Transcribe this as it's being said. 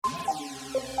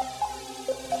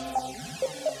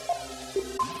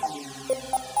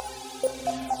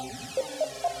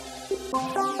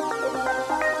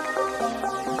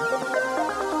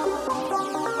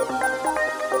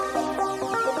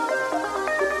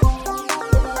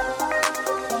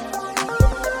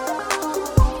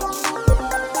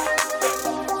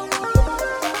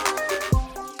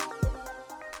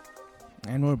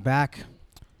back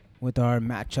with our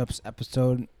matchups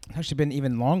episode. It's actually been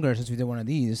even longer since we did one of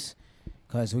these,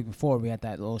 because the week before we had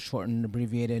that little shortened,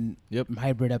 abbreviated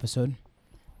hybrid episode.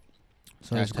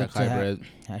 So it's good hybrid.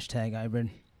 Hashtag hybrid.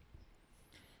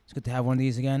 It's good to have one of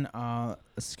these again.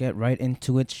 Let's get right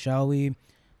into it, shall we?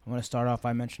 I want to start off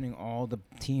by mentioning all the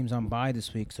teams on bye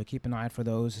this week, so keep an eye out for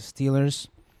those. The Steelers,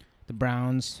 the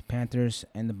Browns, Panthers,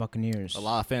 and the Buccaneers. A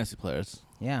lot of fantasy players.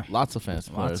 Yeah. Lots of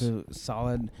fantasy players. Lots of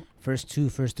solid first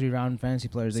 3-round fantasy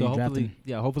players that you hopefully,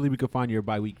 drafted. hopefully we can find your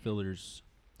bye week fillers.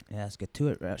 Yeah, let's get to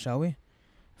it, shall we?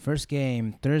 First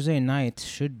game, Thursday night,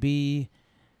 should be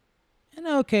an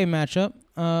okay matchup.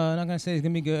 Not going to say it's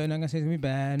going to be good. Not going to say it's going to be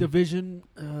bad. Division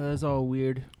is all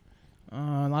weird.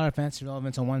 A lot of fantasy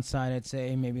relevance on one side, I'd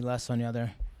say, maybe less on the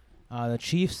other. The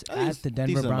Chiefs at the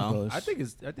Denver Broncos. I think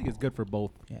it's good for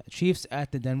both. Yeah, Chiefs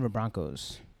at the Denver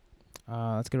Broncos.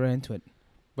 Let's get right into it.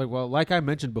 But like I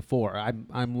mentioned before,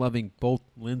 I'm loving both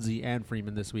Lindsey and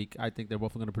Freeman this week. I think they're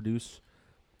both going to produce,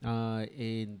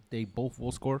 and they both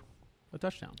will score a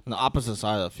touchdown. On the opposite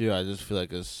side of the field, I just feel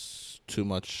like it's too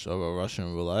much of a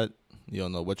Russian roulette. You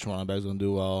don't know which running back's going to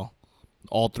do well.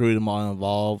 All three of them are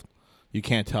involved. You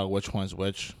can't tell which one's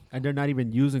which. And they're not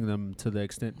even using them to the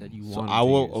extent that you want. So I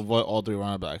will avoid all three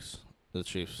running backs, the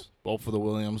Chiefs, both for the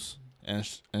Williams and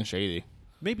Shady.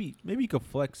 Maybe you could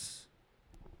flex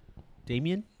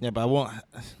Damian. Yeah, but I won't.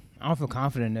 I don't feel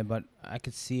confident in it, but I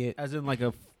could see it. As in like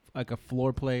a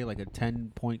floor play, like a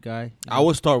 10-point guy. I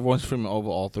would start Royce Freeman over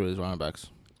all three of these running backs.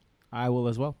 I will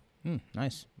as well.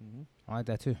 Nice. Mm-hmm. I like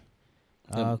that too.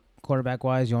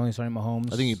 Quarterback-wise, you only starting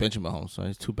Mahomes. I think you benching Mahomes, so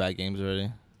he's 2 bad games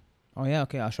already. Oh, yeah,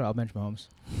 okay. I'll bench Mahomes.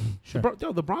 Sure.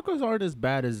 The Broncos aren't as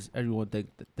bad as everyone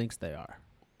thinks they are.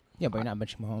 Yeah, but you're not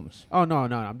benching Mahomes. Oh, no.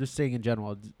 I'm just saying in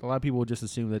general. A lot of people just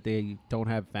assume that they don't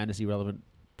have fantasy-relevant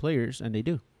players, and they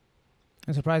do.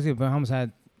 I'm surprised that Mahomes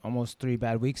had almost 3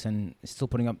 bad weeks and is still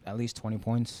putting up at least 20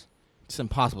 points. It's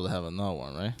impossible to have another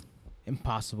one, right?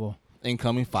 Impossible.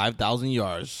 Incoming 5,000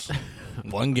 yards.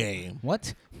 One game.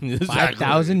 What? Exactly.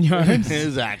 5,000 yards?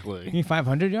 Exactly. You mean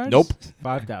 500 yards? Nope.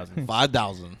 5,000.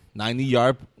 5,000.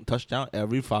 90-yard touchdown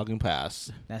every fucking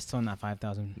pass. That's still not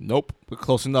 5,000. Nope. We're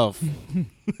close enough.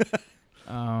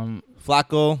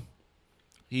 Flacco.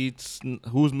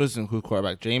 Who's missing? Who's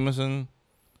quarterback? Jameson,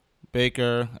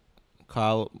 Baker,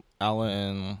 Kyle Allen,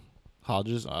 and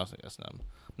Hodges. Oh, I guess them.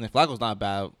 I mean, Flacco's not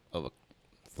bad of a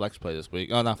flex play this week.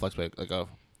 Oh, not flex play. Like a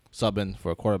sub-in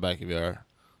for a quarterback if you're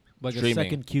Like streaming. a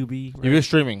second QB. Right? If you're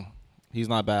streaming, he's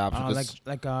not a bad option.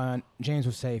 Like James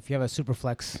would say, if you have a super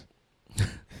flex,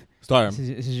 start him.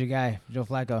 this is your guy, Joe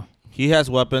Flacco. He has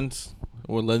weapons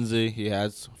with Lindsey. He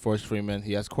has Forrest Freeman.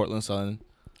 He has Cortland Sutton.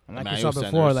 And like we Emmanuel saw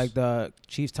before, Sanders. like the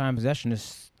Chiefs' time possession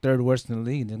is 3rd worst in the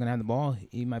league. They're gonna have the ball.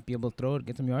 He might be able to throw it,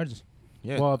 get some yards.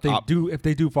 Yeah. Well, if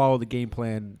they do follow the game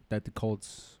plan that the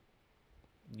Colts,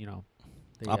 they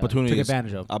Opportunity took is-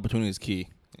 advantage of. Opportunity is key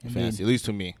in Indeed. fantasy, at least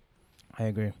to me. I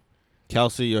agree.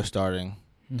 Kelsey, you're starting.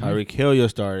 Mhm. Tyreek Hill, you're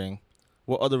starting.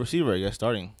 What other receiver you're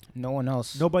starting? No one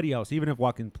else. Nobody else, even if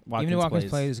Watkins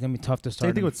plays, it's gonna be tough to start.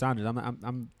 Same thing him. with Sanders.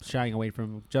 I'm shying away from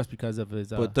him just because of his.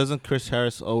 But doesn't Chris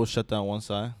Harris always shut down one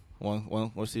side?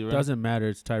 One receiver? Doesn't matter.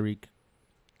 It's Tyreek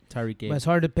But game. it's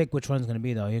hard to pick which one's gonna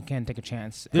be though. You can't take a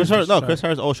chance. Chris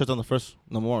Harris always shuts down the first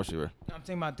number 1 receiver. No, I'm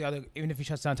talking about the other. Even if he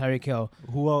shuts down Tyreek Hill,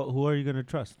 Who are you gonna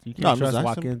trust? You No, I'm can't just trust asking.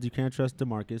 Watkins. You can't trust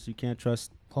DeMarcus. You can't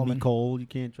trust Coleman, Cole. You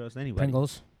can't trust anybody.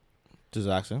 Pringles. Just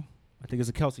asking. I think it's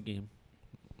a Kelsey game.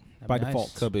 That'd By be nice.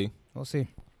 default. Could be. We'll see.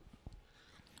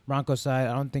 Broncos side,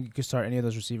 I don't think you could start any of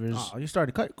those receivers. Oh, you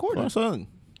started Cortland. Cortland Sutton.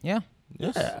 Yeah.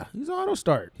 Yes. Yeah, he's an auto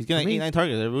start. He's getting For me- 8-9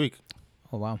 targets every week.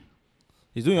 Oh wow.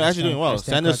 He's I actually stand- doing well. I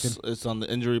stand Sanders is on the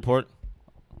injury report.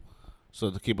 So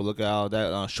to keep a lookout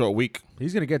that short week.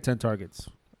 He's gonna get 10 targets.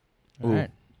 All Ooh.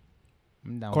 right.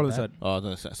 I'm down Cortland with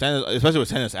that. said. Sanders, especially with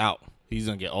Sanders out, he's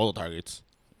gonna get all the targets.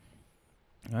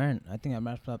 All right. I think I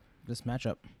wrapped up this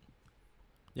matchup.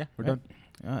 Yeah, we're Right.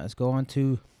 done. Let's go on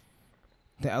to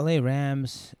the LA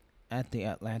Rams at the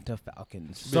Atlanta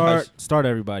Falcons. Start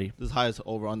everybody. This is the highest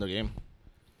over-under game.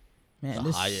 Man, the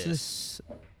this highest. is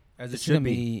As it's gonna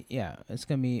be. Yeah, it's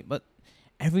gonna be. But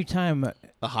every time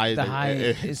The highest. the high,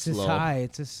 it's just low. high.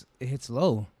 It's just it hits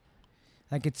low.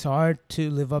 Like it's hard to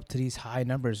live up to these high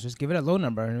numbers. Just give it a low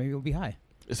number and maybe it'll be high.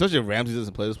 Especially if Ramsey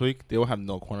doesn't play this week, they will have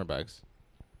no cornerbacks.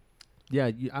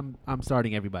 Yeah, I'm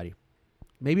starting everybody.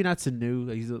 Maybe not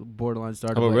Sanu. He's a borderline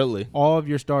starter. How about but Ridley? all of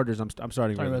your starters, I'm starting Sorry,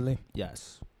 Ridley. Ridley.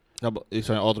 Yes. How about you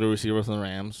starting all 3 receivers from the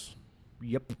Rams?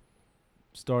 Yep.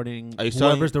 Starting Are you whoever's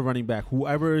starting- the running back.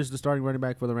 Whoever is the starting running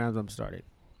back for the Rams, I'm starting.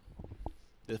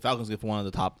 The Falcons get one of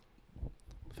the top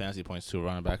fantasy points, 2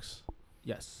 running backs.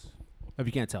 Yes. if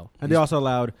you can't tell. And they also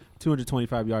allowed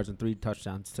 225 yards and 3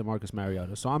 touchdowns to Marcus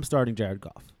Mariota. So I'm starting Jared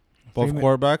Goff. Both Freeman-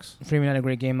 quarterbacks? Freeman had a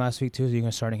great game last week too, so you're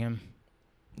gonna starting him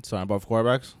Sorry, both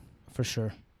quarterbacks? for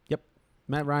sure.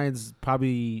 Matt Ryan's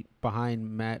probably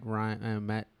behind Patrick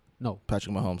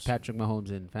Patrick Mahomes. Mahomes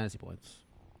in fantasy points.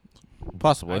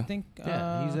 Possibly. I think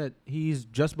He's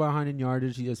just behind in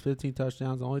yardage. He has 15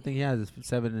 touchdowns. The only thing he has is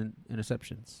 7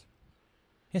 interceptions.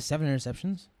 he has 7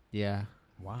 interceptions. Yeah.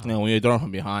 Wow. You know, when you're throwing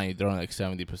from behind, you're throwing like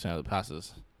 70% of the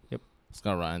passes. Yep. It's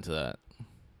going to run into that.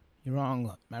 You're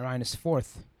wrong. Matt Ryan is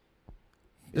 4th.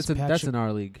 That's in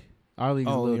our league. Our league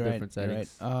is a little you're different right,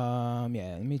 settings. Right.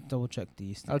 Yeah. Let me double check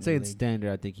these. I would say in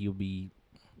standard, I think he'll be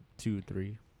 2,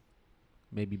 3,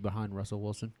 maybe behind Russell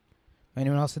Wilson.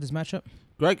 Anyone else at this matchup?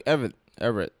 Greg Everett.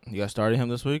 You guys starting him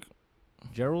this week?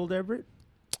 Gerald Everett?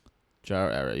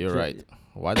 Jared Everett. You're right.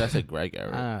 Why did I say Greg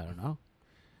Everett? I don't know.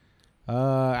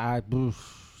 I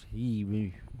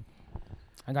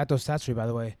got those stats for you, by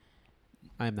the way.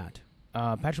 I'm not.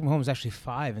 Patrick Mahomes is actually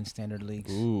 5 in standard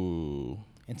leagues. Ooh.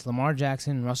 It's Lamar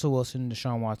Jackson, Russell Wilson,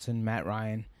 Deshaun Watson, Matt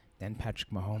Ryan, then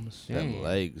Patrick Mahomes. Yeah. Them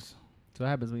legs. So what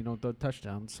happens when you don't throw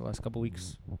touchdowns the last couple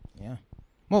weeks? Yeah.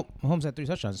 Well, Mahomes had 3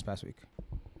 touchdowns this past week.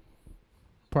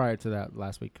 Prior to that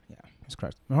last week. Yeah, that's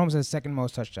correct. Mahomes has second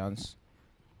most touchdowns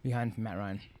behind Matt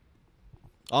Ryan.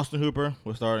 Austin Hooper,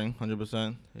 we're starting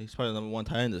 100%. He's probably the number 1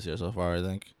 tight end this year so far, I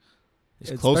think.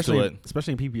 He's close to it.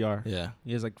 Especially in PPR. Yeah.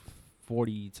 He has like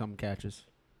 40-some catches.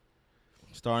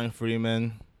 Starting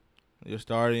Freeman. You're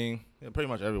starting pretty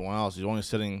much everyone else. You're only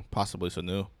sitting possibly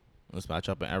Sanu in this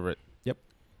matchup and Everett.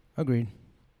 Agreed.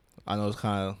 I know it's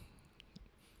kind of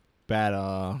bad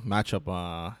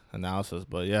matchup analysis,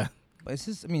 but yeah. But it's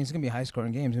just, it's going to be a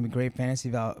high-scoring game. It's going to be great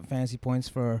fantasy points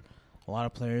for a lot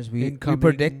of players. We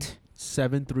predict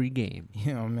 7-3 game.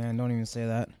 Man, don't even say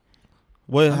that.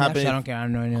 What Actually, happened? I don't care. I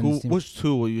don't know anyone on this team. Which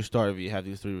 2 will you start if you have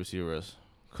these 3 receivers?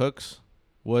 Cooks,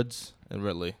 Woods, and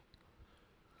Ridley.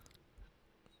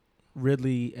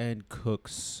 Ridley and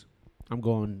Cooks. I'm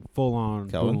going full on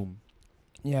Calvin? boom.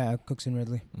 Yeah, Cooks and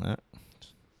Ridley. Yeah.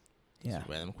 Yeah. Just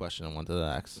a random question I wanted to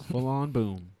ask. Full on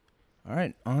boom. All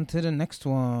right, on to the next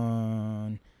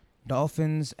one.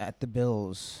 Dolphins at the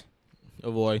Bills.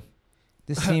 Avoid.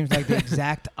 This seems like the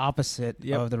exact opposite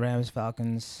Yep. of the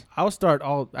Rams-Falcons. I would start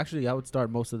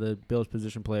most of the Bills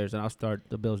position players, and I'll start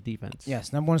the Bills defense.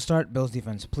 Yes, number 1 start, Bills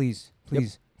defense. Please.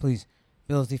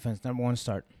 Bills defense, number 1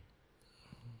 start.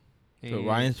 So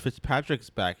Ryan Fitzpatrick's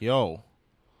back. Yo.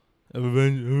 A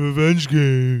revenge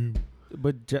game.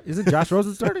 But isn't Josh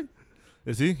Rosen starting?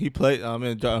 Is he? He played.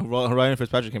 Ryan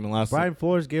Fitzpatrick came in last. Brian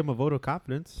Flores gave him a vote of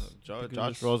confidence.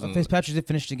 Josh Rosen. Fitzpatrick did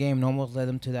finish the game and almost led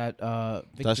them to that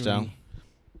victory. Touchdown.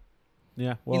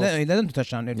 Yeah. He Well, led them to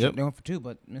touchdown. They Yep. went for 2,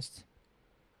 but missed.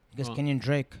 Because Well. Kenyon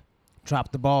Drake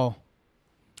dropped the ball.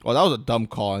 Well, that was a dumb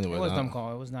call anyway. It was a dumb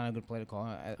call. It was not a good play to call.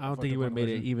 I don't think he would have made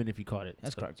it even if he caught it.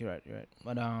 That's So- correct. You're right.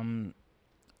 But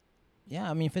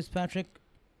yeah, Fitzpatrick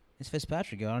is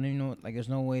Fitzpatrick. I don't even know. There's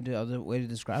no other way to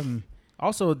describe him.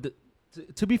 Also,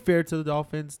 to be fair to the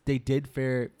Dolphins, they did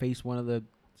face one of the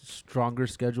stronger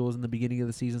schedules in the beginning of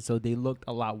the season, so they looked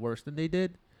a lot worse than they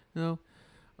did.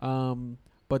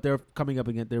 But they're coming up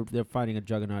again. They're fighting a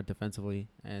juggernaut defensively,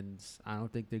 and I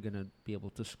don't think they're gonna be able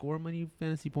to score many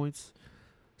fantasy points.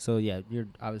 So yeah, you're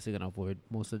obviously gonna avoid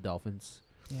most of the Dolphins.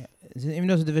 Yeah, even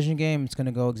though it's a division game, it's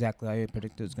gonna go exactly how you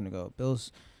predicted it's gonna go.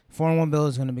 Bills, 4-1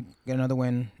 Bills gonna get another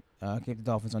win. Keep the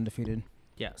Dolphins undefeated.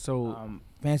 Yeah. So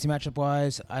Fantasy matchup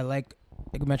wise, like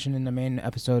I mentioned in the main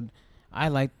episode, I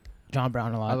like John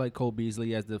Brown a lot. I like Cole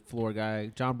Beasley as the floor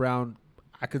guy. John Brown,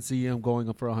 I could see him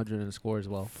going for 100 in a score as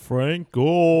well. Frank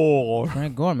Gore.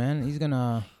 Frank Gore, man. He's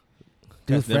gonna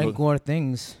do Guy's Frank never- Gore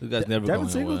things. This guy's never Devin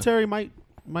going away. Singletary might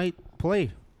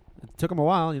play. It took him a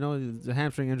while, it's a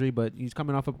hamstring injury, but they're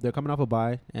coming off a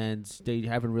bye, and they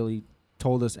haven't really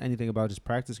told us anything about his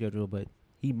practice schedule, but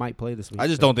he might play this week. I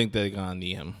just don't think they're gonna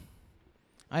need him.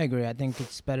 I agree. I think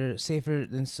it's safer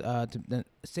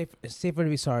to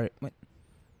be sorry. Wait,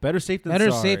 better safe than better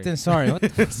sorry. safe than sorry. What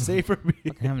the Safer. fuck?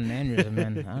 I'm having an aneurysm,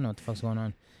 man. I don't know what the fuck's going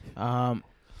on.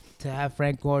 To have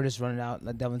Frank Gore just run it out,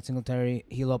 let Devin Singletary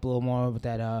heal up a little more with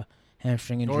that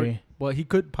hamstring injury. Well, he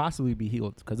could possibly be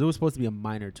healed because it was supposed to be a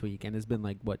minor tweak, and it's been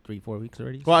 3-4 weeks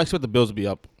already. Well, I expect the Bills to be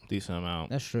up a decent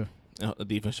amount. That's true. The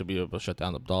defense should be able to shut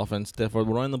down the Dolphins. Therefore,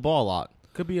 we're running the ball a lot.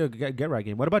 Could be a get right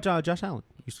game. What about Josh Allen?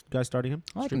 You guys starting him?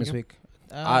 I like him this Streaming week.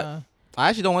 I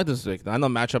actually don't like this week. I know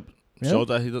matchup Really? shows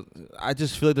that I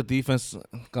just feel like the defense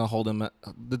gonna hold him.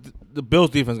 The Bills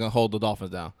defense gonna hold the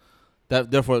Dolphins down.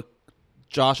 Therefore,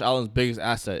 Josh Allen's biggest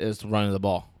asset is running the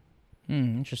ball. To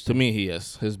Interesting. me, he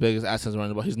is. His biggest asset is running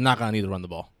the ball. He's not gonna need to run the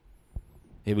ball.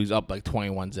 if he's up like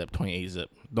 21 zip, 28 zip.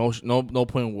 No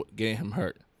point in getting him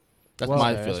hurt. That's Well,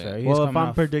 my That's feeling. fair. He's Well, if coming I'm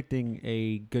off- predicting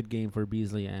a good game for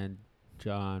Beasley and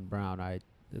John Brown, I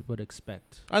would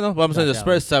expect. I know, but I'm saying the Josh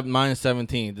spread is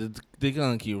 -17. They're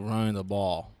gonna keep running the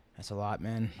ball. That's a lot,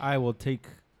 man. I will take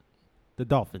the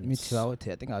Dolphins. Me too.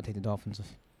 I think I'll take the Dolphins.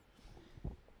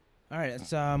 All right,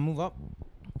 let's move up.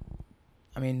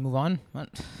 Move on. What?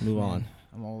 Move Man, on.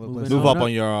 I'm all over the Moving place. Move on up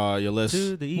on your list.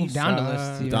 To the east Move down the side.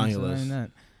 list. even, Down your so not list.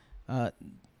 even that.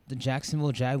 The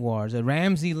Jacksonville Jaguars, the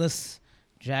Ramsey-less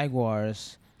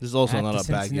Jaguars This is also at not the a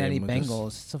bad Cincinnati game. because-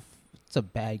 Bengals. It's a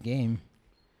bad game.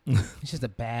 It's just a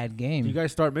bad game. Do you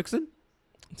guys start mixing?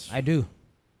 I do.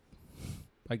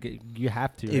 Like you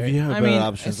have to. If right? you have I better mean,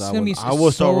 options, it's I gonna would. be I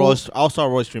will start so- Royce. I'll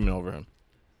start Royce Freeman over him.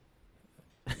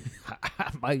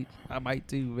 I might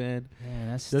too, man. Man,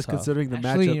 that's Just tough. considering the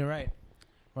Actually, matchup. you're right.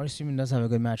 Royce Freeman does have a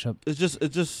good matchup.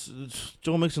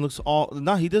 Joe Mixon looks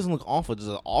he doesn't look awful. Just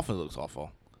the offense looks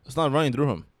awful. It's not running through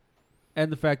him.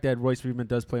 And the fact that Royce Freeman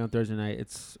does play on Thursday night,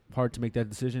 it's hard to make that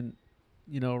decision,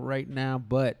 right now.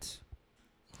 But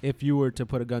if you were to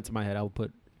put a gun to my head, I would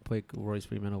play Royce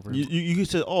Freeman over him. You could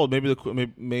say,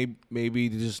 maybe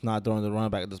they're just not throwing the running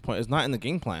back at this point. It's not in the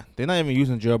game plan. They're not even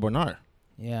using Gerald Bernard.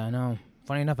 Yeah, I know.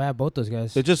 Funny enough, I have both those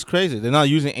guys. It's just crazy. They're not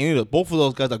using any of those. Both of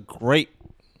those guys are great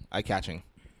at catching,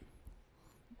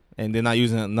 and they're not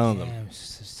using none of them. Damn,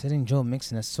 sitting Joe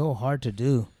Mixon, that's so hard to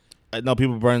do. I know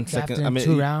people burn Drafted second. I him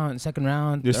mean, second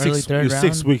round, you're early third you're round.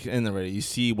 6 weeks in already. You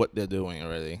see what they're doing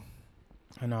already.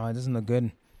 I know it doesn't look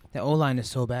good. The O line is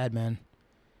so bad, man.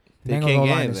 The They Bengals can't O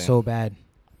get line is anything. so bad.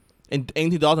 And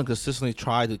Andy Dalton consistently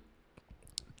trying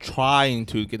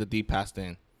to get the deep pass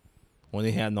in when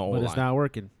they have no but O it's line. not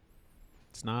working.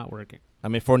 It's not working. I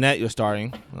mean, Fournette, you're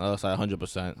starting. That's like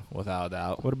 100% without a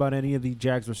doubt. What about any of the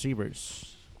Jags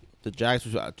receivers? The Jags,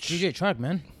 DJ Chark,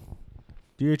 man.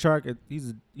 DJ Chark,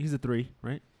 he's a 3,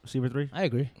 right? Receiver 3. I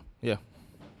agree.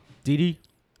 DD,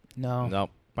 No. no,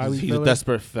 Bye week he's a filler?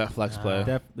 desperate flex Nah.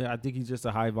 player. I think he's just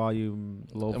a high volume,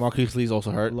 low. Marquise Lee's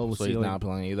also hurt, low so he's ceiling. not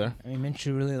playing either. I mean,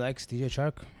 Minshew really likes DJ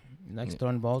Chark. He likes Yeah.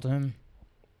 throwing the ball to him.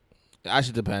 It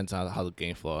actually depends on how the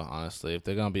game flow, honestly. If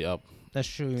they're going to be up That's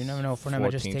true. You never know. Fournette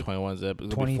might just 14, take 21 zip,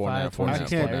 it's 25, Fournette, I 26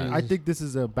 can't. players. I think this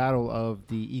is a battle of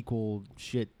the equal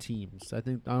shit teams. I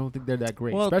don't think they're that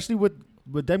great, Well- especially with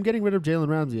them getting rid of Jalen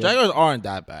Ramsey. Jaguars aren't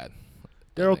that bad.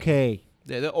 They're okay.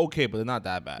 Yeah, they're okay, but they're not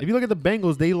that bad. If you look at the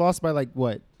Bengals, they lost by like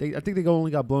what? I think they only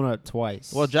got blown out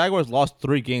twice. Well, Jaguars lost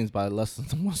 3 games by less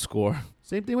than 1 score.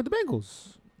 Same thing with the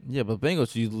Bengals. Yeah, but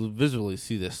Bengals, you visually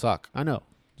see they suck. I know.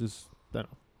 Just I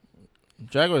don't know.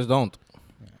 Jaguars don't.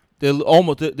 Yeah.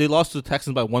 They lost to the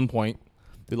Texans by 1 point.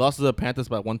 They lost to the Panthers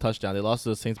by 1 touchdown. They lost to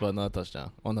the Saints by another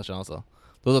touchdown. 1 touchdown also.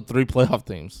 Those are 3 playoff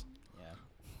teams. Yeah.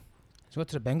 Let's go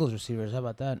to the Bengals receivers. How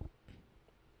about that?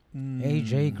 Hmm.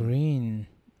 AJ Green.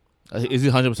 Is he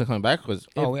 100% coming back? 'Cause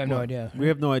Oh, we have no idea. We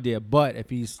have no idea, but if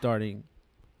he's starting,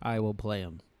 I will play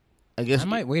him. I guess I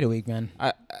might wait a week, man.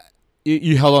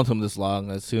 you held on to him this long.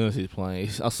 As soon as he's playing,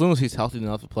 as soon as he's healthy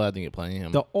enough to play, I think you're playing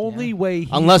him. The only way,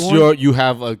 Unless you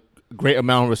have a great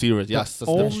amount of receivers, yes, the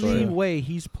that's a different only story. way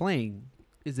he's playing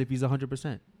is if he's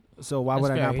 100%. So why That's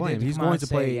would I fair. not He play him? did He's come out going and to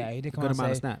say- play yeah, he did a come good out and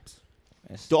amount of say- snaps.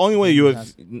 It's- The only way you would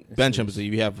it's bench him serious. is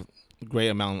if you have a great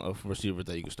amount of receivers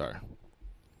that you can start.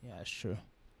 Yeah, that's true.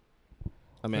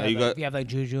 I mean, Yeah, you like, got if you have like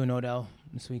Juju and Odell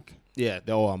this week. they're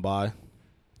all on bye.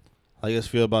 How do you guys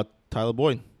feel about Tyler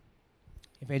Boyd?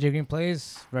 If AJ Green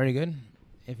plays, very good.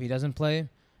 If he doesn't play,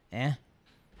 Are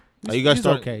you guys He's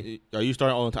starting? okay. Are you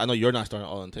starting Olin Tate? I know you're not starting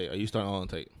Olin Tate. Are you starting Olin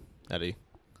Tate, Eddie?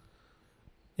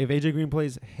 If AJ Green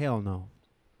plays, hell no.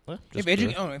 What? if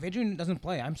AJ Green doesn't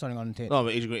play, I'm starting on Tate. No,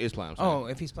 but AJ Green is playing. I'm saying. Oh,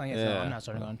 if he's playing, yes, no, Yeah. I'm not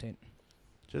starting on Tate.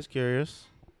 Just curious.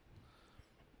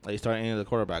 Are you starting any of the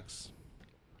quarterbacks?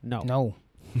 No. No.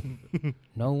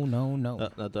 No.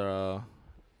 Not the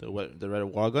red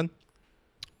water gun.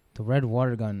 The red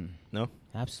water gun. No?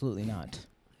 Absolutely not.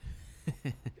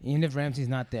 Even if Ramsey's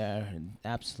not there,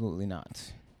 absolutely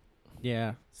not.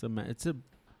 Yeah. It's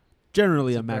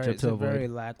generally a matchup It's to a avoid. very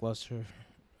lackluster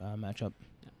matchup.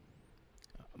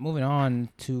 Moving on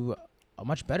to a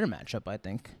much better matchup, I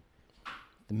think.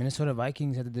 The Minnesota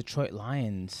Vikings and the Detroit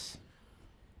Lions.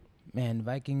 Man,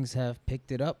 Vikings have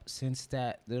picked it up since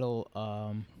that little.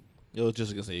 It was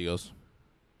just against the Eagles.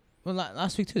 Well,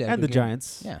 last week too. They had a And the good game.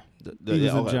 Giants. Yeah.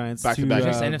 Eagles and Giants. Back to two, back.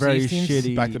 Against NFC very teams?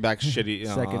 shitty. Back to back shitty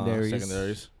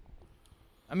secondaries.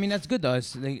 I mean, that's good though.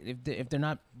 It's if they're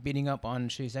not beating up on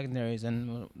shitty secondaries,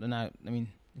 then they're not. I mean,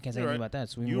 you can't say You're anything right. about that.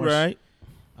 So You right?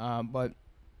 But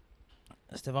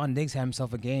Stephon Diggs had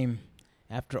himself a game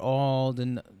after all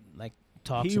the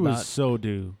talks He about. was so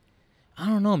due. I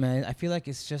don't know, man. I feel like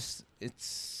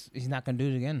it's he's not gonna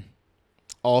do it again.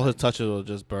 All his touches were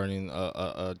just burning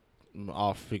a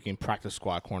off freaking practice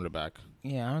squad cornerback.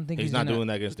 Yeah, I don't think He's not doing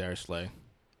that against Darius Slay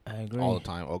I agree. all the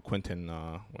time. Or Quentin,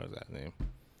 what is that name?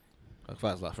 I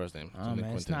forgot his first name. Oh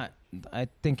man, it's Quentin. not. I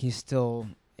think he's still.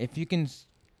 If you can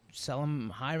sell him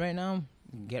high right now,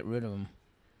 get rid of him.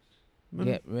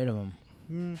 Get rid of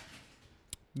him.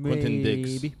 Quentin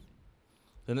Diggs. Maybe.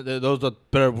 Those are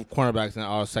better cornerbacks than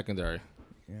our secondary.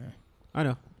 Yeah. I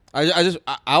know.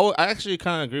 I actually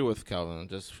kind of agree with Calvin.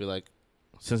 Just feel like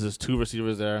since there's 2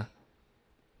 receivers there,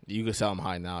 you could sell him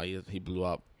high now. He blew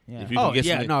up. Yeah. If you could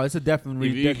get no, it's a definitely.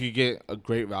 if you could get a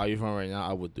great value from him right now,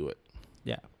 I would do it.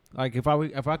 Yeah, like if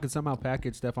I could somehow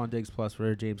package Stephon Diggs plus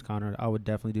for James Conner, I would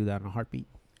definitely do that in a heartbeat.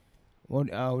 What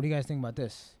do you guys think about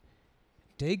this?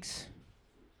 Diggs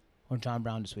or John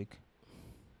Brown this week?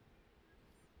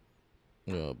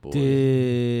 Oh boy.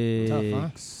 Diggs. Tough,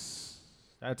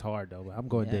 huh? That's hard though. But I'm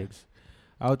going Yeah. Diggs.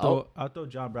 I'll throw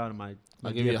John Brown in my.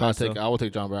 I'll give you a hot take. I will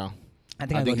take John Brown. I I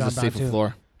think think I go he's a John Brown safer too.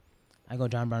 floor. I go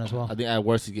John Brown as well. I think at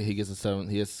worst he gets a 7.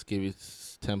 He has to give you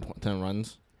 10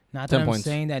 runs. Not 10 that I'm points.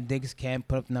 saying that Diggs can't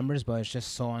put up numbers, but it's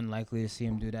just so unlikely to see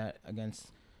him do that against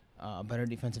a better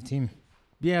defensive team.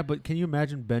 Yeah, but can you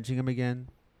imagine benching him again,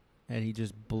 and he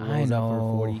just I blows up for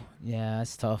know. 40? Yeah,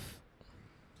 that's tough.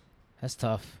 That's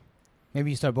tough. Maybe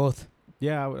you start both.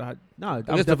 Yeah, no, I I would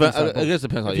guess, definitely start I both. guess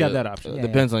depends on If you have that option. Yeah,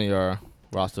 depends on your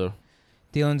roster.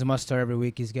 Thielens a must start every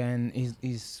week. He's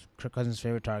Kirk Cousins'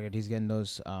 favorite target. He's getting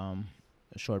those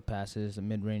short passes,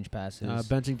 mid-range passes.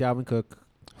 Benching Dalvin Cook.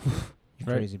 You're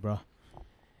right. crazy, bro.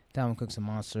 Dalvin Cook's a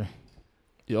monster.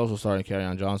 You also starting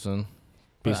Kerryon Johnson.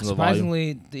 But Based on the volume.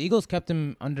 surprisingly, the Eagles kept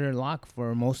him under lock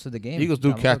for most of the game. Eagles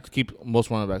do Dalvin Cook. keep most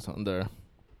running backs on there.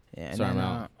 Yeah, and Sorry, then,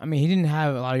 man. I mean, he didn't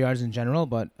have a lot of yards in general,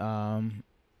 but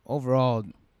overall,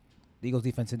 the Eagles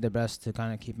defense did their best to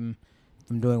kind of keep him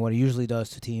from doing what he usually does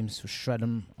to teams, to shred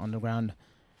him on the ground.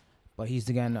 But he's,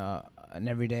 again, an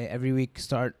every week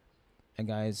start. A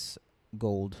guy's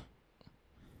gold.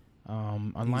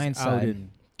 On He's Lions out side,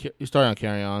 in- You starting on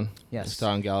Kerryon. You yes.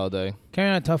 starting Galladay.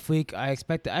 Carrying on a tough week. I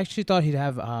actually thought he'd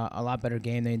have a lot better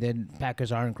game than he did.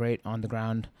 Packers aren't great on the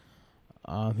ground.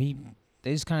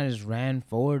 They just kind of just ran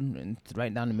forward and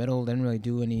right down the middle. Didn't really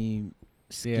do any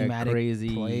schematic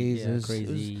crazy plays. Yeah, It was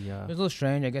crazy. a little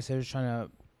strange. I guess they were trying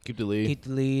to Keep the lead. keep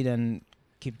the lead and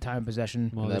keep time of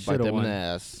possession. Well, And they that bite should have them in won. the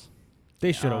ass.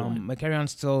 They should have won.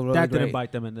 McCarron's still really That great. didn't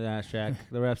bite them in the ass, Shaq.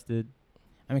 The refs did.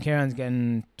 I mean, McCarron's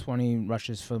getting 20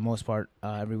 rushes for the most part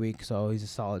every week, so he's a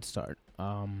solid start.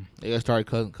 They got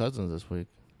started Cousins this week.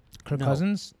 Kirk No.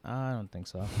 Cousins? I don't think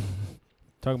so.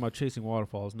 Talking about chasing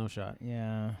waterfalls, no shot.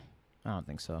 Yeah, I don't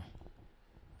think so.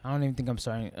 I don't even think I'm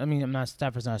starting. I mean,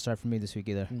 Stafford's not a start for me this week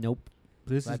either. Nope.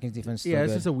 This is Vikings defense. yeah, Still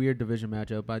this good. is a weird division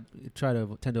matchup. I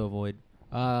tend to avoid.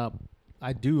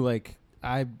 I do like.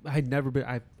 I'd never been.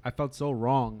 I felt so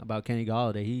wrong about Kenny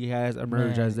Galladay. He has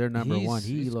emerged Man, as their number he's- one.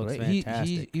 He he's looks great.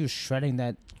 fantastic. He was shredding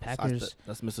that Packers.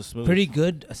 That's Mr. Smooth. Pretty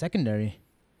good secondary.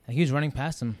 Like he was running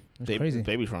past him. It was crazy.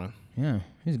 Baby's running. Yeah,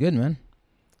 he's good, man.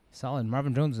 Solid.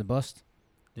 Marvin Jones is a bust.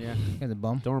 Yeah. He's a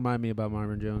bum. Don't remind me about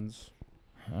Marvin Jones.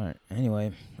 All right.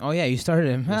 Anyway. Oh yeah, you started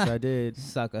him. Yes, I did.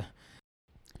 Sucker.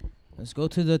 Let's go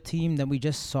to the team that we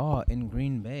just saw in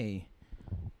Green Bay.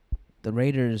 The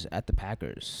Raiders at the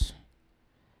Packers.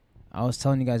 I was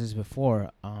telling you guys this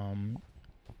before.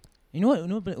 You know what?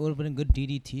 It would have been a good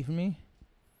DDT for me,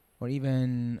 or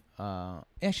even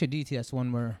actually DDT. That's the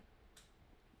one where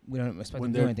we don't expect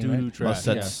When them to do they're anything. doo-doo Right?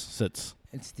 trash. Sits.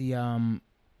 It's the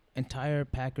entire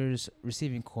Packers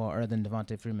receiving core other than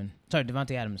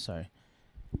Devontae Adams. Sorry,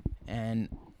 and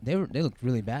they looked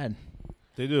really bad.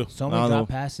 They do. So many drop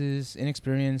passes,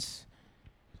 inexperience.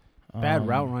 Bad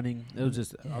route running. It was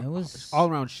just yeah, it was all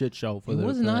around shit show for it the.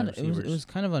 was for the not. It receivers. was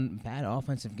kind of a bad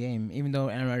offensive game. Even though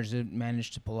Aaron Rodgers did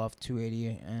manage to pull off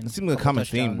 280 and It seemed like a couple common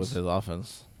theme with touchdowns. his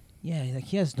offense. Yeah, like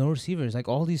he has no receivers. Like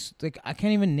all these, like I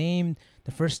can't even name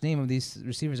the first name of these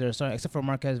receivers that are starting, except for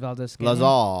Marquez Valdez.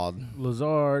 Lazard.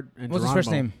 Lazard and What's his first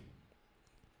Geronimo. name?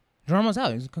 Geronimo's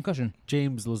out. He's a concussion.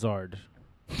 James Lazard.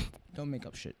 Don't make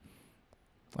up shit.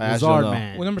 I actually Lazard don't know.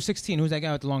 man. Well, number 16. Who's that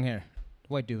guy with the long hair? The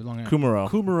white dude with long hair. Kumaro.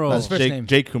 Kumaro. That's That's first name.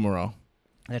 Jake Kumaro. Is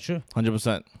that true? 100%.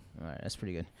 All right, that's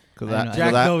pretty good. Because I know.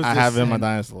 Jack knows I have this. him in my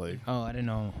dynasty league. Oh, I didn't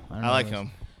know. I like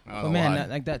him. I don't But know man,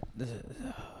 why.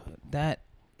 that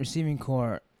receiving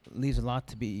core leaves a lot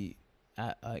to be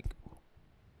like.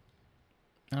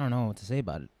 I don't know what to say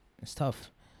about it. It's tough,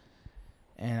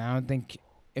 and I don't think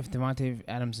if Devontae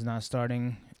Adams is not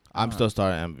starting, I'm still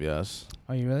starting MVS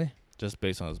are you really? just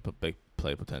based on his big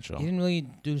play potential. He didn't really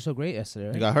do so great yesterday.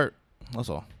 Right? He got hurt. That's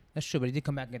all. That's true, but he did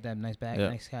come back and get that nice Yeah.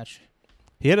 nice catch.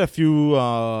 He had a few.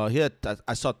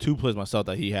 I saw 2 plays myself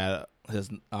that he had his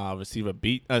receiver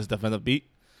beat, his defender beat,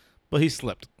 but he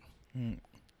slipped. Mm.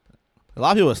 A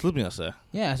lot of people were slipping yesterday.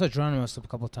 Yeah, I saw Geronimo slip a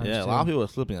couple times. Yeah, a too. lot of people were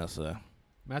slipping yesterday.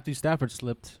 Matthew Stafford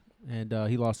slipped, and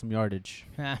he lost some yardage.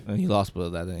 Ah, And he lost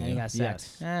with that thing. and he Yeah. got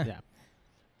sacked. Yes. Eh. Yeah.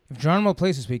 If Geronimo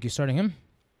plays this week, you starting him?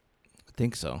 I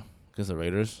think so. Against the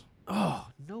Raiders. Oh,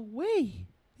 no way.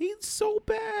 He's so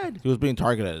bad. He was being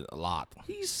targeted a lot.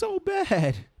 He's so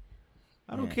bad.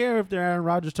 I don't Yeah. care if they're Aaron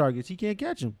Rodgers targets. He can't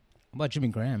catch him. What about Jimmy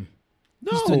Graham?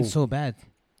 No. He's doing so bad.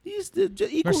 He's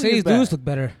equally Mercedes as bad. Lewis looked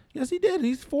better. Yes, he did.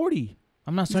 He's 40.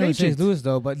 I'm not He's starting Mercedes ancient. Lewis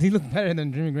though, but he looked better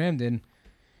than Jimmy Graham did.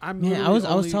 I'm Man, I was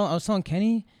only- telling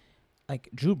Kenny, like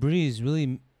Drew Brees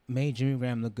really made Jimmy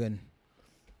Graham look good.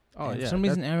 Oh, And yeah. For some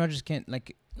reason, Aaron Rodgers can't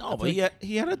like. No, but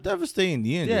he had a devastating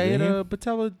knee injury. Yeah, he had didn't a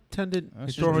patella tendon.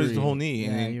 That's He tore his injury. whole knee.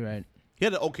 Yeah, And you're right. he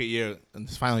had an okay year in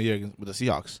his final year with the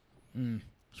Seahawks. Mm.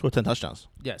 Scored 10 touchdowns.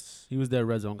 Yes, he was their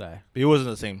red zone guy. But he wasn't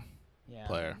the same Yeah.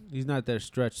 player. He's not their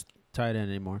stretched tight end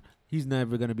anymore. He's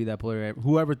never going to be that player.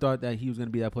 Whoever thought that he was going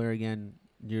to be that player again,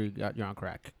 you're on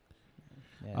crack.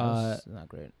 Yeah, that was not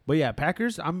great. But yeah,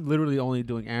 Packers, I'm literally only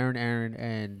doing Aaron,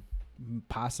 and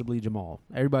possibly Jamal.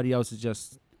 Everybody else is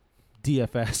just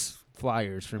DFS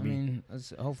flyers for I me. mean,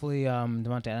 hopefully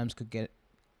Devontae Adams could get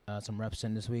some reps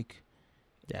in this week.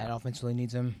 Yeah. That offense really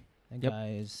needs him. That Yep. guy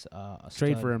is a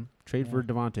Trade stud. for him. Trade for Yeah.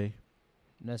 Devontae.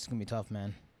 That's gonna be tough,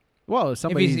 man. Well, If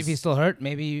he's still hurt,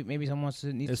 maybe someone wants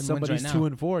to need if some wins right somebody's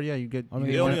now. 2-4, yeah, you get. Or you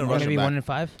maybe They get don't need to rush him maybe back.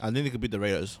 1-5. I think they could beat the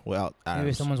Raiders without Adams.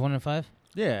 Maybe someone's 1-5.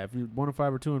 Yeah, if you're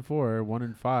 1-5 or 2-4, or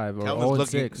 1-5 or Kevin's 0-6.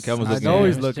 looking- Kevin's I looking know at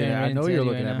he's me. looking. I Staring know into you're Eddie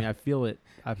looking right at me. now. I feel it.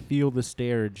 I feel the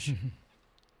starage.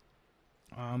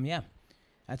 Yeah,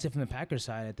 that's it from the Packers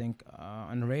side. I think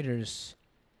on the Raiders,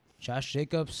 Josh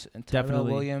Jacobs and Tyrell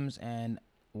Definitely. Williams and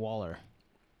Waller.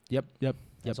 Yep.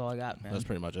 That's all I got, man. That's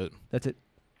pretty much it. That's it.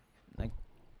 Like,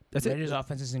 That's Raiders it.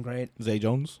 offense isn't great. Zay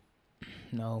Jones.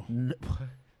 No,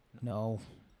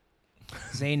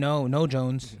 Say no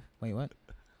Jones. Wait, what?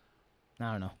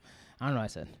 I don't know. What I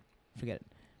said. Forget it.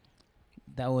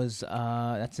 That was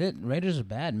that's it. Raiders are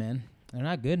bad, man. They're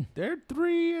not good. They're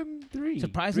 3-3.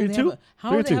 Surprisingly, 3-2?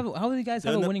 how do 3-2. how do you guys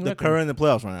have a winning They're record? current in the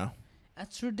playoffs right now.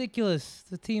 That's ridiculous.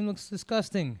 The team looks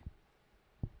disgusting.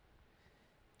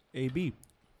 AB.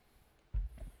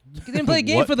 You didn't play a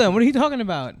game What? for them. What are you talking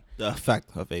about? The effect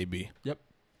of AB. You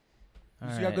All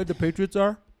see how right. good the Patriots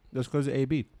are? That's because of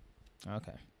AB.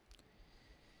 Okay.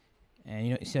 And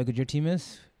you see how good your team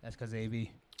is? That's because of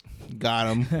AB. Got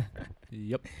him.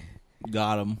 Yep.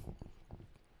 Got him.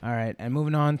 All right, and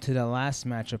moving on to the last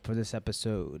matchup for this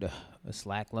episode, this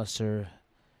lackluster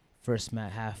first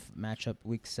half matchup,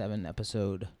 Week 7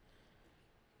 episode.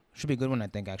 Should be a good one, I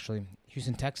think. Actually,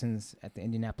 Houston Texans at the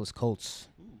Indianapolis Colts.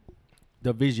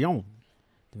 Division.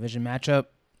 Division matchup.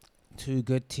 Two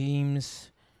good teams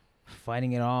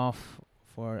fighting it off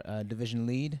for a division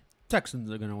lead. Texans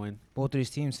are going to win. Both of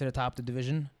these teams sit atop the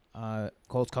division.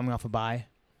 Colts coming off a bye.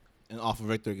 And off a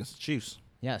victory against the Chiefs.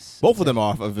 Yes. Both of them are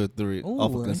off a victory Ooh,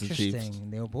 off against the interesting. Chiefs.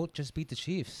 They will both just beat the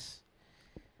Chiefs.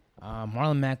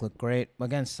 Marlon Mack looked great.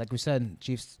 Again, like we said,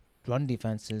 Chiefs' run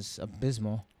defense is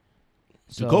abysmal.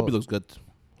 So, Jacoby looks good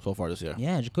so far this year.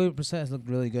 Yeah, Jacoby Brissett has looked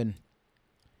really good.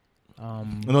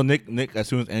 You know, Nick, as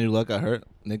soon as Andrew Luck got hurt,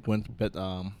 Nick went to bet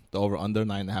the over under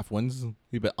 9.5 wins.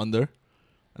 He bet under,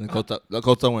 and the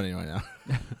Colts are winning right now.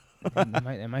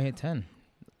 it might hit 10.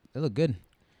 They look good.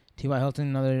 T.Y.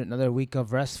 Hilton, another week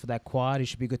of rest for that quad. He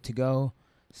should be good to go.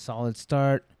 Solid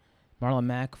start. Marlon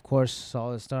Mack, of course,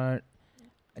 solid start.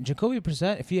 And Jacoby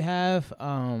Brissett, if you have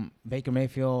Baker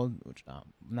Mayfield, which I'm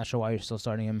not sure why you're still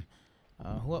starting him.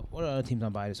 What are other teams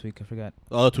on bye this week? I forgot.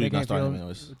 The other two Baker not starting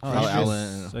Mayfield. anyways. Oh, Kyle it's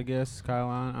Allen. I guess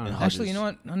Kyle Allen. I don't know. And Actually, you know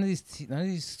Hodges. what? None of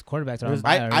these quarterbacks are on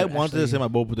I bye. wanted to say my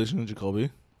bold prediction in Jacoby,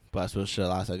 but I switched to the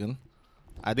last second.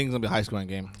 I think it's gonna be a high scoring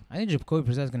game. I think Jacoby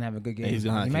Brissett is gonna have a good game. he's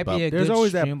gonna he keep might up. be a There's good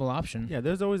always that- streamable option. Yeah,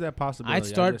 there's always that possibility. I'd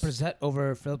start I just- Brissett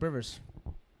over Philip Rivers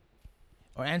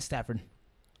and Stafford.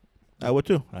 I would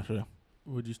too, actually.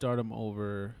 Would you start him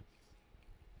over?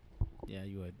 Yeah,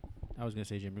 you would. I was gonna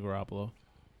say Jimmy Garoppolo,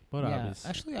 but Yeah, obvious.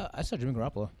 actually, I saw Jimmy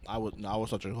Garoppolo. I would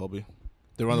start Jacoby.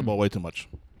 They run the ball way too much.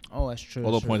 Oh, that's true.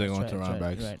 All that's the true, points are that's going to right,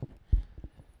 running that's backs.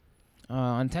 Right.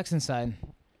 On the Texans side,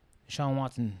 Sean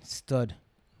Watson, stud.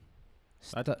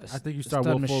 I Stu- think you start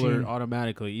stud Will Fuller machine.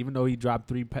 automatically, even though he dropped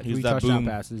three He's that touchdown boom.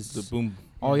 passes. The boom.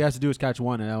 All he has to do is catch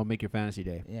one, and that'll make your fantasy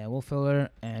day. Yeah, Will Fuller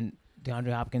and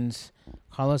DeAndre Hopkins.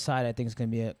 Carlos side, I think is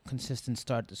going to be a consistent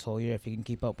start this whole year if he can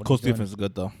keep up with Colts defense is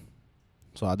good though,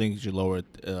 so I think you should lower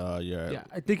your Yeah,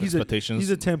 I think he's a expectations.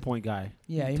 10-point guy.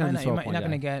 Yeah, 10 you're to not 12 going to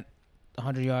point get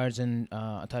 100 yards and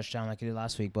a touchdown like he did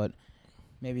last week, but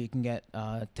Maybe you can get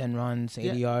 10 runs,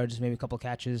 80 yards, maybe a couple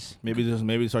catches.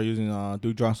 Maybe start using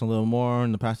Duke Johnson a little more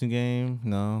in the passing game.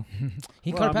 No,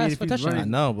 He Well, caught I a mean, pass if for a he's touchdown. I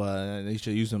running- know, but they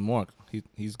should use him more.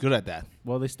 He's good at that.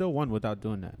 Well, they still won without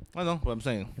doing that. I know what I'm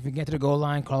saying. If we get to the goal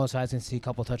line, Carlos Hyde can see a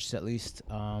couple touches at least.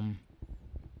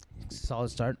 Solid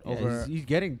start Yeah, over. he's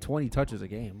getting 20 touches a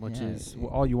game, which Yeah. is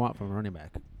all you want from a running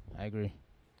back. I agree.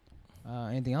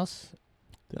 Anything else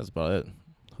That's about it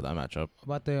for that matchup.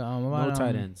 about the No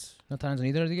tight ends. No tight ends on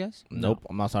either of you guys. Nope,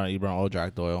 I'm not starting Ebron or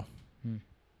Jack Doyle.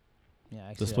 Yeah,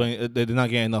 I They're see splitting, they did not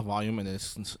get enough volume, and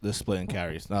they're splitting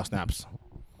carries, not snaps,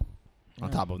 that. on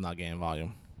Yeah. top of not getting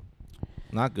volume.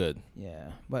 Not good.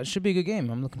 Yeah, but it should be a good game.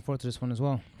 I'm looking forward to this one as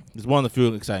well. It's one of the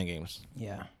few exciting games.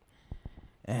 Yeah.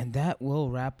 And that will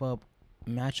wrap up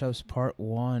matchups part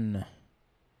 1.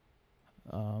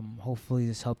 Hopefully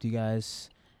this helped you guys.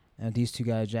 And these two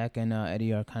guys, Jack and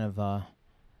Eddie, are kind of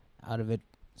out of it,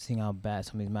 seeing how bad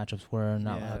some of these matchups were.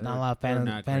 Not Yeah, a lot of they're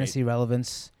not fantasy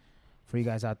relevance for you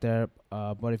guys out there.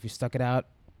 But if you stuck it out,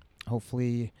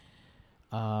 hopefully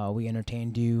we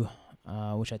entertained you,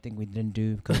 which I think we didn't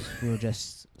do because we were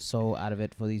just so out of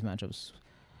it for these matchups,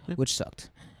 Yeah. which sucked.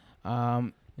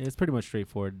 It's pretty much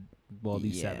straightforward. Well,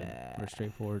 these 7 Yeah. are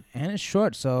straightforward. And it's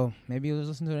short, so maybe you'll just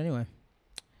listen to it anyway.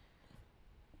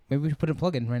 Maybe we should put a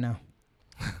plug in right now.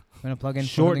 We're gonna plug in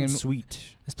Short something and in-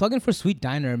 sweet. Let's plug in for Sweet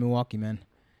Diner in Milwaukee, man.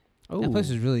 Oh, That place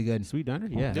is really good. Sweet Diner?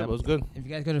 Yeah, Yeah. it was good. If you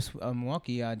guys go to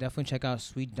Milwaukee, definitely check out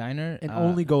Sweet Diner. And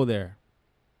only go there.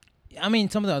 I mean,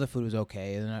 some of the other food was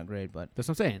okay. They're not great, but That's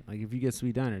what I'm saying. Like, if you get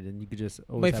Sweet Diner, then you could just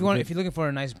always but if have you a want, good- if you're looking for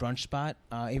a nice brunch spot,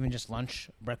 even just lunch,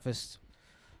 breakfast,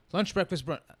 breakfast,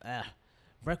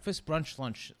 brunch,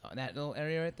 lunch, that little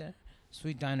area right there.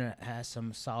 Sweet Diner has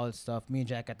some solid stuff. Me and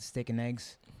Jack got the steak and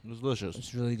eggs. It was delicious.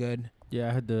 It's really good. Yeah,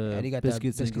 I had the Eddie got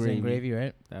biscuits, the biscuits and gravy,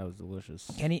 right? That was delicious.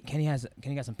 Kenny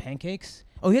got some pancakes.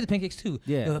 Oh, he had the pancakes too.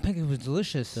 Yeah. The pancake was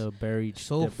delicious. The berry,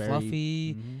 So the berry-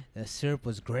 fluffy. Mhm. The syrup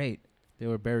was great. They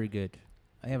were very good.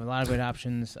 I have a lot of great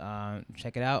options.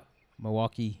 Check it out.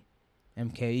 Milwaukee,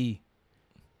 MKE.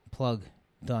 Plug.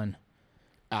 Done.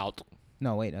 Out.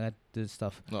 No, wait. I got the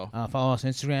stuff. No. Follow us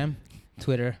on Instagram,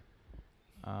 Twitter.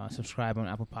 Subscribe on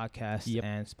Apple Podcasts Yep.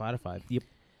 and Spotify. Yep.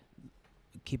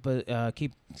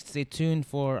 Stay tuned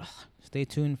for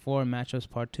matchups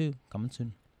part 2 coming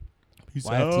soon. Peace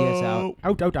YFTS out.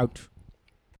 Out, out, out.